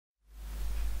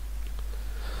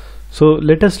So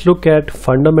let us look at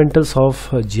fundamentals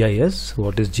of GIS.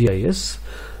 What is GIS?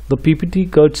 The PPT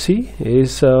courtesy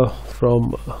is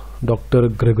from Dr.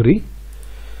 Gregory,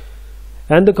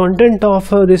 and the content of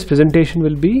this presentation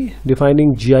will be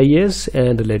defining GIS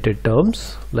and related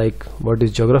terms like what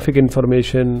is geographic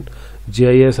information,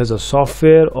 GIS as a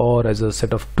software or as a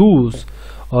set of tools,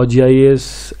 or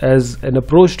GIS as an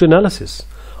approach to analysis.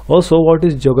 Also, what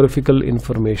is geographical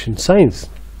information science?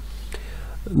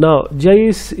 Now,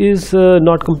 GIS is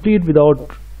not complete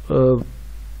without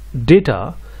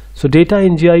data. So data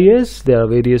in GIS, there are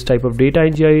various type of data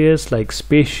in GIS like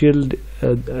spatial,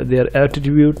 their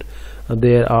attribute,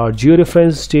 there are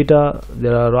geo-reference data,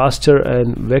 there are raster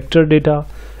and vector data,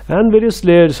 and various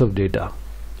layers of data.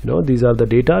 These are the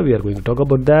data. We are going to talk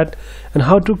about that and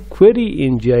how to query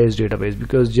in GIS database,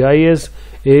 because GIS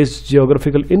is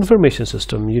geographical information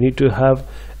system. You need to have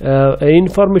an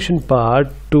information part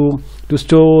to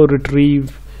store,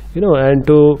 retrieve, and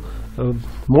to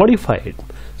modify it.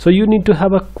 So you need to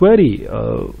have a query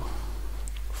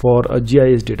for a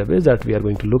GIS database that we are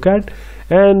going to look at,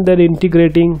 and then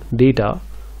integrating data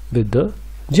with the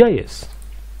GIS.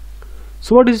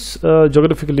 So what is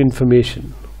geographical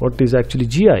information? What is actually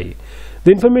GI? The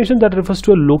information that refers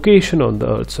to a location on the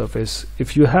Earth's surface.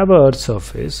 If you have a Earth's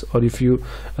surface, or if you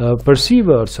perceive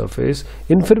a Earth's surface,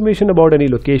 information about any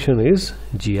location is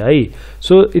GI.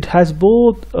 So it has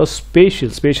both a spatial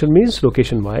means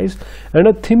location wise, and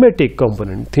a thematic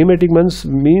component. Thematic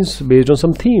means based on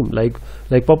some theme,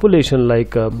 like population,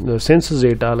 like census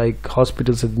data, like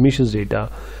hospitals admissions data,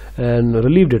 and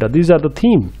relief data. These are the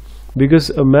theme,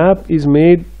 because a map is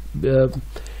made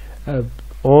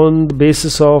on the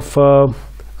basis of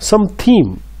some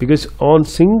theme, because on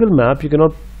single map you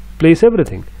cannot place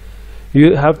everything.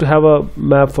 You have to have a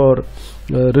map for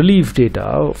relief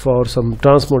data, for some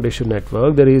transportation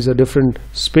network. There is a different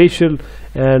spatial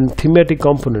and thematic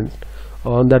component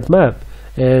on that map,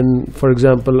 and for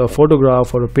example a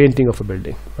photograph or a painting of a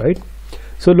building, right?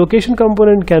 So location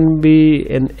component can be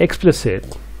an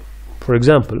explicit, for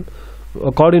example a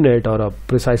coordinate or a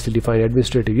precisely defined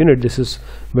administrative unit. This is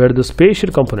where the spatial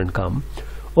component come,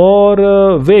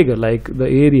 or vague, like the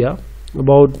area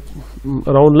about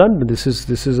around London. This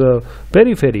is a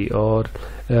periphery, or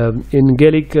in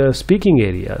Gaelic speaking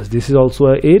areas, this is also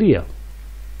an area.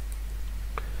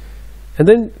 And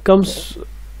then comes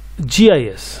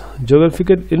GIS,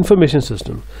 Geographical Information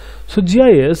System. So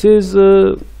GIS is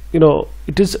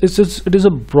it is a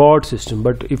broad system,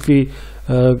 but if we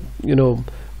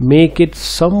make it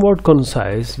somewhat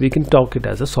concise, we can talk it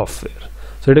as a software.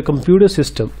 So it's a computer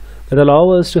system that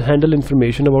allows us to handle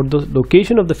information about the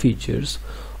location of the features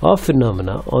of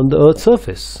phenomena on the Earth's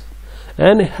surface,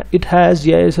 and it has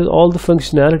GIS has all the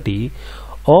functionality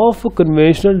of a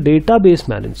conventional database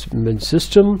management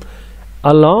system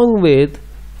along with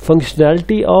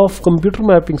functionality of computer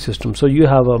mapping system. So you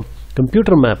have a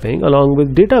computer mapping along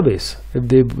with database. If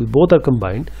they both are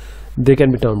combined, they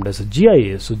can be termed as a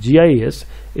GIS. So GIS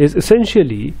is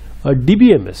essentially a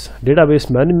DBMS, database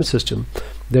management system,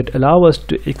 that allow us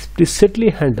to explicitly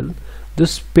handle the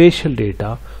spatial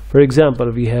data. For example,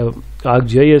 we have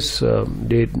ArcGIS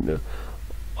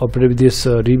operated with this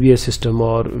DBS system,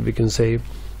 or we can say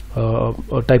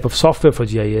a type of software for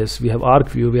GIS. We have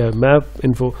ArcView, we have Map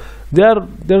Info. There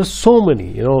are so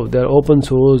many. They are open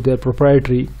source, they are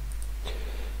proprietary.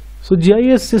 So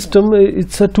GIS system,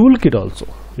 it's a toolkit also.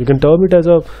 You can term it as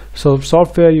a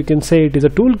software. You can say it is a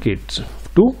toolkit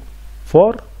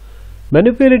for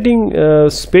manipulating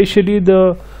spatially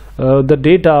the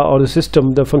data or the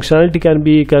system. The functionality can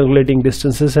be calculating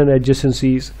distances and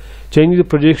adjacencies, changing the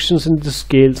projections in the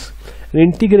scales, and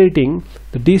integrating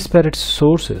the disparate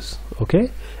sources.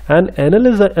 Okay, and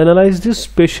analyze this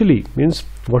spatially, means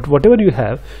whatever you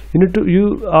have,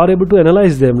 you are able to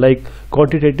analyze them, like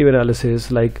quantitative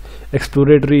analysis, like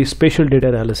exploratory spatial data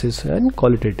analysis, and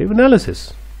qualitative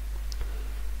analysis.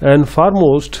 And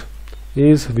foremost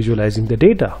is visualizing the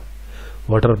data.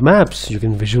 What are maps? You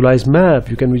can visualize map,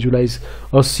 you can visualize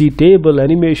a sea table,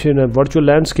 animation, and virtual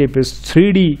landscape is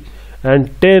 3D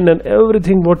and 10 and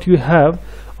everything what you have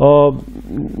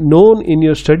known in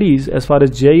your studies as far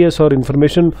as GIS or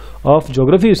information of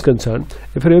geography is concerned.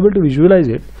 If you're able to visualize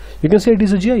it, you can say it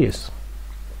is a GIS.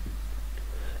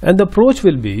 And the approach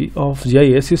will be of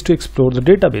GIS is to explore the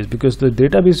database, because the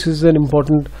database is an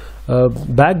important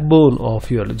backbone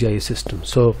of your GIS system.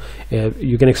 So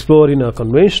you can explore in a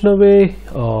conventional way,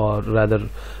 or rather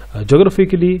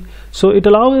geographically. So it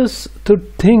allows us to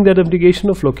think that application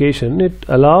of location,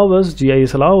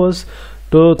 GIS allows us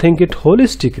to think it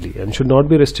holistically and should not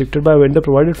be restricted by vendor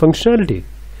provided functionality.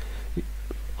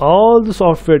 All the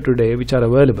software today which are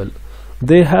available,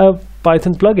 they have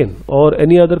Python plugin or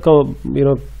any other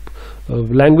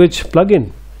language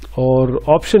plugin or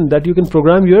option that you can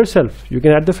program yourself. You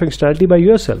can add the functionality by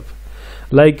yourself.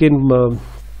 Like in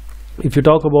if you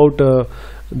talk about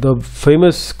the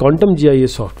famous quantum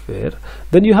GIS software,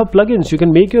 then you have plugins. You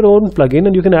can make your own plugin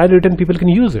and you can add it and people can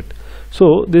use it.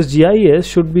 So this GIS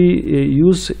should be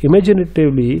used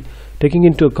imaginatively, taking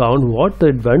into account what the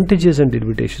advantages and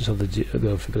limitations of the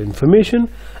geographical information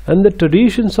and the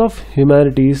traditions of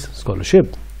humanities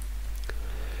scholarship.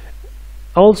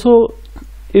 Also,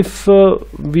 if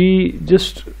we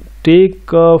just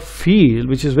take a field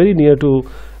which is very near to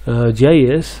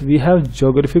GIS, we have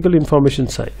Geographical Information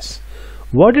Science.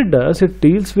 What it does, it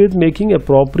deals with making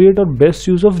appropriate or best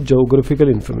use of geographical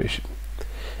information,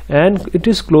 and it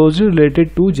is closely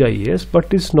related to GIS,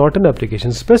 but is not an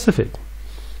application specific.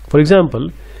 For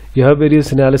example, you have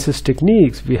various analysis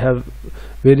techniques, we have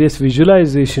various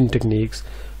visualization techniques,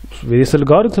 various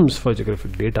algorithms for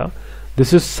geographic data.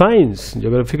 This is science,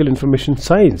 geographical information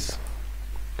science.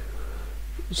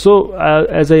 So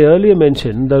as I earlier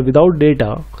mentioned, that without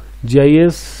data,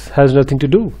 GIS has nothing to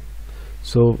do.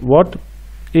 So what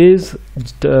is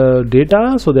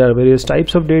data? So there are various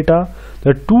types of data.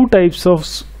 There are two types of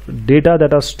data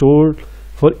that are stored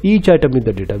for each item in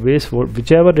the database. For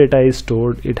whichever data is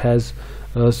stored, it has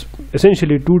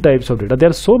essentially two types of data. There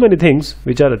are so many things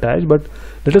which are attached, but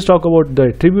let us talk about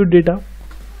the attribute data.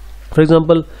 For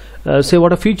example, say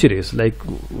what a feature is, like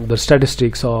the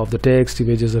statistics of the text,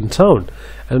 images and sound.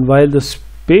 And while the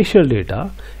spatial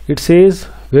data, it says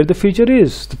where the feature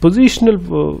is, the positional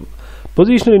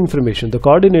information, the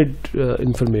coordinate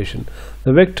information,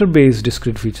 the vector based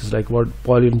discrete features like what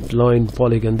line,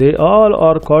 polygon, they all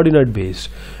are coordinate based.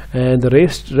 And the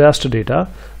raster data,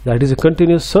 that is a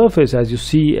continuous surface, as you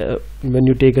see when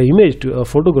you take an image to a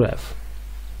photograph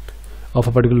of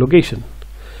a particular location.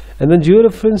 And then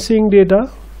geo-referencing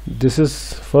data, this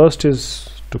is first is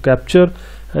to capture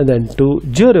and then to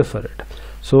geo-refer it.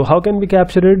 So how can we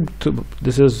capture it?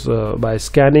 This is by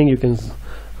scanning. You can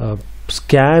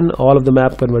scan all of the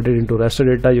map, convert it into raster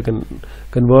data. You can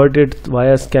convert it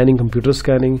via scanning, computer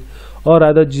scanning, or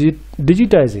rather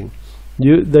digitizing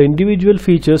the individual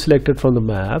features selected from the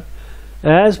map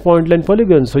as point line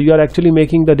polygons. So you are actually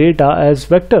making the data as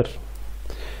vector.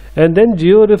 And then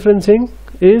geo-referencing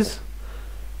is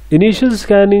initial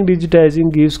scanning,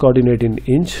 digitizing gives coordinate in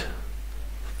inch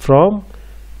from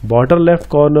bottom left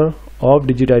corner of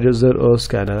digitizer or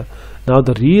scanner. Now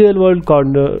the real world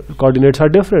coordinates are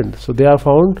different. So they are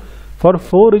found for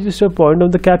 4 register point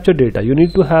of the capture data. You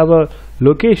need to have a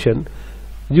location.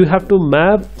 You have to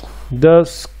map the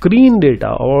screen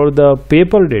data or the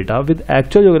paper data with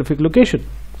actual geographic location.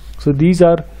 So these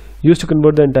are used to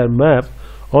convert the entire map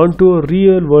onto a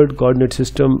real world coordinate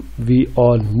system we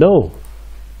all know.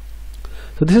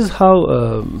 So this is how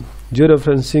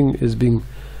georeferencing is being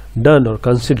done or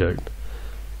considered.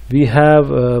 We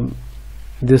have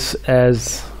this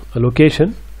as a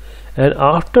location, and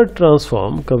after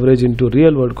transform coverage into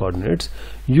real world coordinates,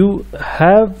 you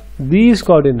have these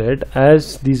coordinate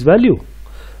as these value.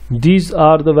 These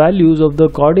are the values of the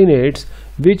coordinates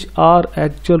which are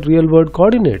actual real world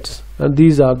coordinates, and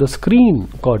these are the screen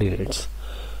coordinates.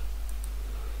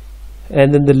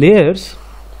 And then the layers,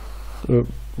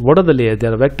 what are the layers?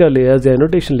 There are vector layers, there are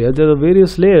annotation layers, there are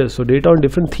various layers. So data on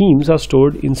different themes are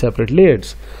stored in separate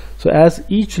layers. So as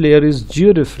each layer is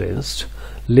georeferenced,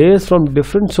 layers from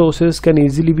different sources can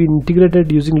easily be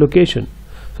integrated using location.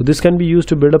 So this can be used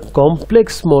to build up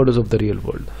complex models of the real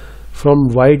world from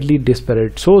widely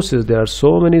disparate sources. There are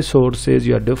so many sources,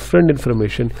 you have different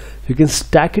information, you can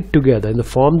stack it together in the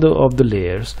form of the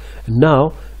layers, and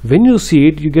now when you see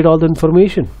it, you get all the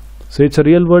information. So it's a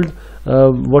real world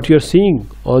what you're seeing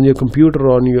on your computer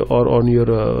or on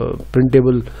your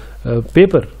printable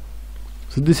paper.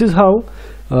 So this is how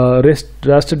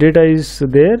raster data is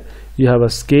there. You have a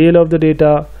scale of the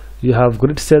data, you have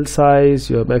grid cell size,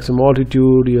 you have maximum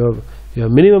altitude, you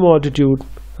have minimum altitude.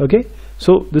 Okay,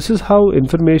 so this is how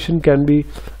information can be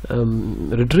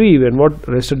retrieved, and what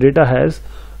raster data has,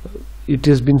 it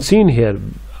has been seen here.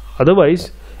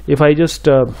 Otherwise, if I just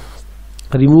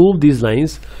remove these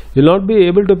lines, you'll not be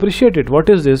able to appreciate it. What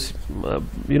is this?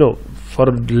 For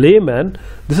a layman,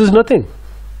 this is nothing.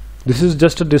 This is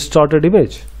just a distorted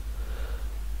image.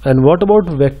 And what about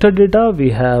vector data? We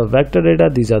have vector data.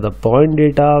 These are the point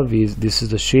data. This is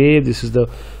the shape. This is the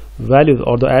values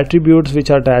or the attributes which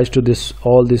are attached to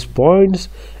all these points.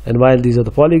 And while these are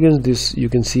the polygons, this you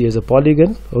can see as a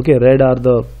polygon. Okay, red are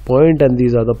the point and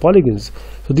these are the polygons.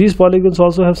 So these polygons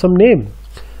also have some name.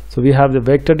 So we have the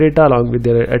vector data along with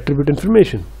their attribute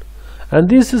information. And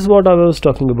this is what I was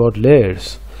talking about,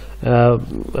 layers.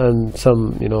 and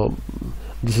some,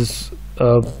 this is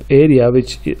area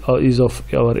which is of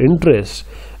our interest.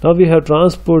 Now we have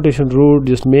transportation route.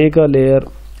 Just make a layer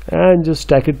and just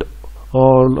stack it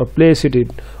on or place it,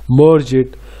 merge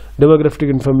it. Demographic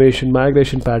information,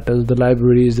 migration patterns, the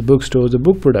libraries, the bookstores, the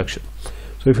book production.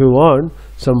 So if you want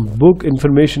some book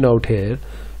information out here,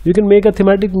 you can make a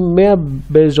thematic map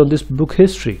based on this book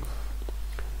history.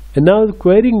 And now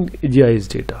querying GIS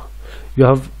data. You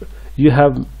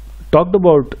have talked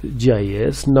about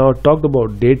GIS, now talked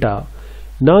about data.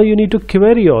 Now you need to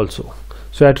query also.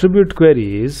 So attribute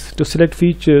query is to select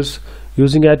features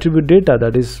using attribute data,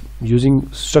 that is using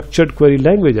structured query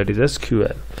language, that is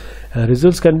SQL. And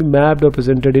results can be mapped or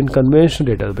presented in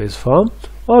conventional database form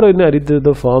or in any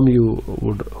other form you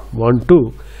would want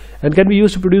to, and can be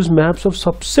used to produce maps of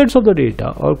subsets of the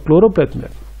data or choropath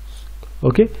map.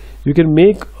 Okay, you can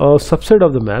make a subset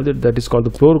of the map that is called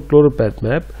the choropath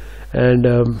map, and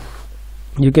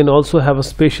you can also have a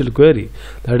spatial query,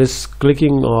 that is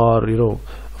clicking or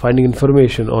finding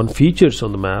information on features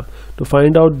on the map to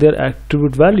find out their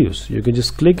attribute values. You can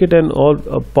just click it and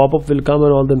a pop-up will come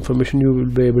and all the information you will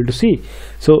be able to see.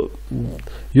 So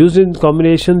used in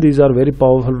combination, these are very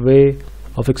powerful way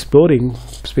of exploring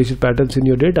spatial patterns in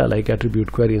your data, like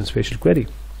attribute query and spatial query.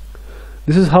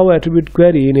 This is how attribute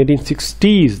query in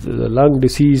 1860s, the lung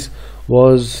disease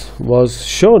was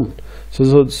shown.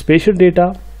 So spatial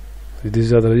data,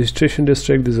 these are the registration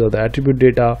district, these are the attribute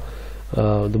data,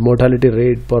 the mortality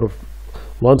rate per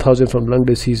 1000 from lung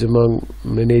disease among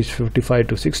men aged 55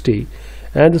 to 60,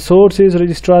 and the source is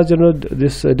Registrar General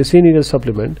this decennial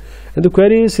supplement, and the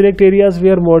query is select areas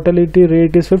where mortality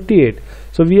rate is 58.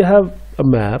 So we have a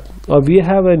map, or we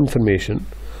have an information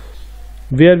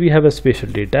where we have a spatial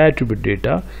data, attribute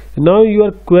data. Now you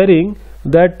are querying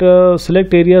that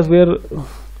select areas where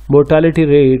mortality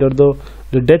rate or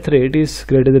the death rate is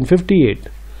greater than 58.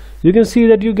 You can see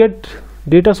that you get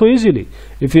data so easily.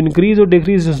 If you increase or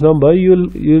decrease this number,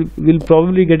 you will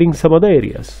probably getting some other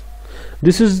areas.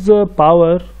 This is the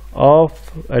power of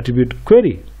attribute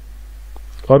query,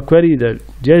 or query the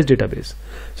GIS database.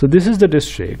 So this is the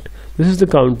district, this is the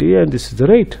county, and this is the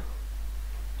rate.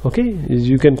 Okay,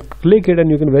 you can click it and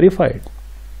you can verify it.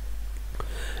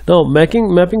 Now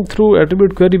mapping through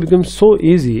attribute query becomes so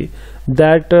easy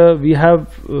that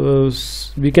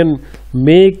we can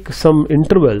make some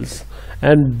intervals,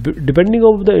 and depending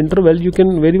on the interval you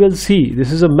can very well see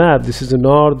this is a map, this is the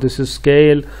north, this is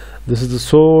scale, this is the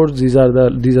source, these are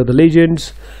the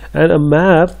legends, and a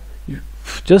map,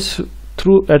 just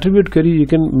through attribute query you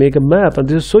can make a map, and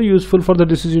this is so useful for the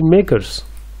decision makers.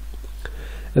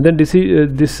 And then this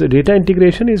data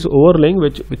integration is overlaying,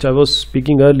 which I was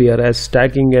speaking earlier as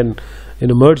stacking and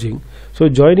merging. So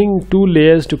joining two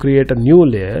layers to create a new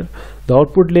layer. The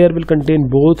output layer will contain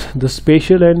both the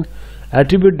spatial and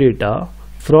attribute data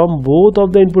from both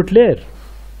of the input layer.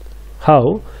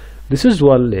 How? This is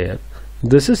one layer,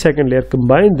 this is second layer,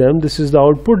 combine them, this is the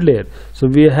output layer. So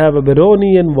we have a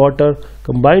Baroni and water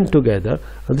combined together,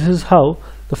 and this is how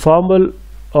the formal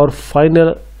or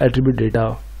final attribute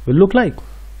data will look like.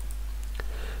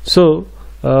 So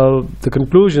the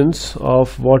conclusions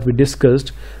of what we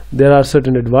discussed: there are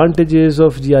certain advantages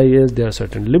of GIS, there are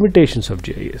certain limitations of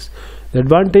GIS. The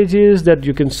advantage is that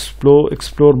you can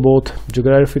explore both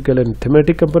geographical and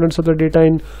thematic components of the data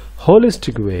in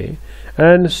holistic way,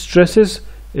 and stresses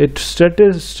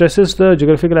the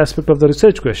geographical aspect of the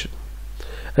research question.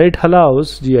 And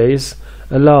GIS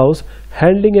allows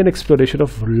handling and exploration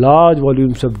of large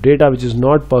volumes of data which is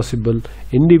not possible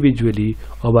individually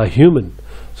or by human.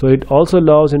 So it also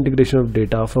allows integration of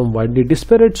data from widely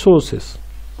disparate sources.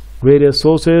 Various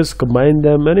sources, combine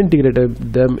them and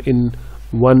integrate them in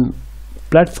one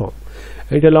platform.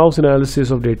 It allows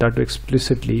analysis of data to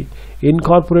explicitly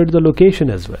incorporate the location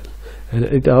as well. And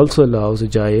it also allows the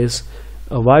GIS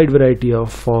a wide variety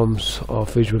of forms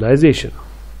of visualization.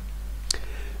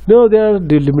 Now there are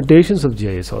the limitations of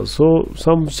GIS also.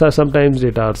 Sometimes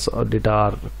data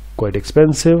are quite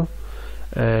expensive,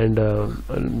 and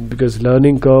because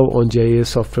learning curve on GIS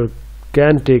software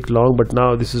can take long, but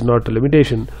now this is not a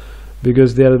limitation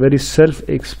because there are very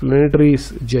self-explanatory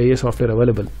GIS software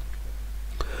available.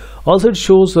 Also, it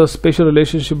shows a spatial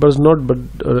relationship, but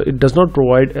it does not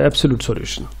provide absolute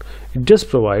solution. It just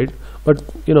provide, but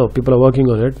people are working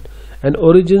on it, and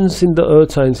origins in the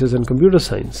earth sciences and computer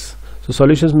science. So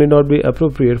solutions may not be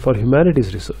appropriate for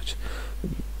humanities research,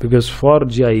 because for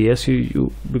GIS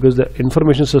because the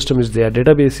information system is there,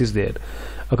 database is there,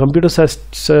 a computer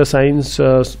science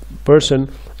person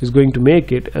is going to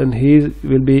make it, and he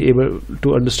will be able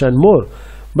to understand more.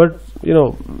 But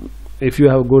if you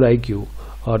have a good IQ,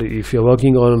 or if you're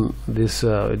working on this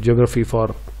geography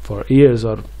for years,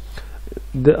 or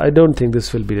I don't think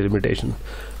this will be the limitation.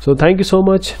 So thank you so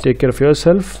much. Take care of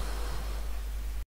yourself.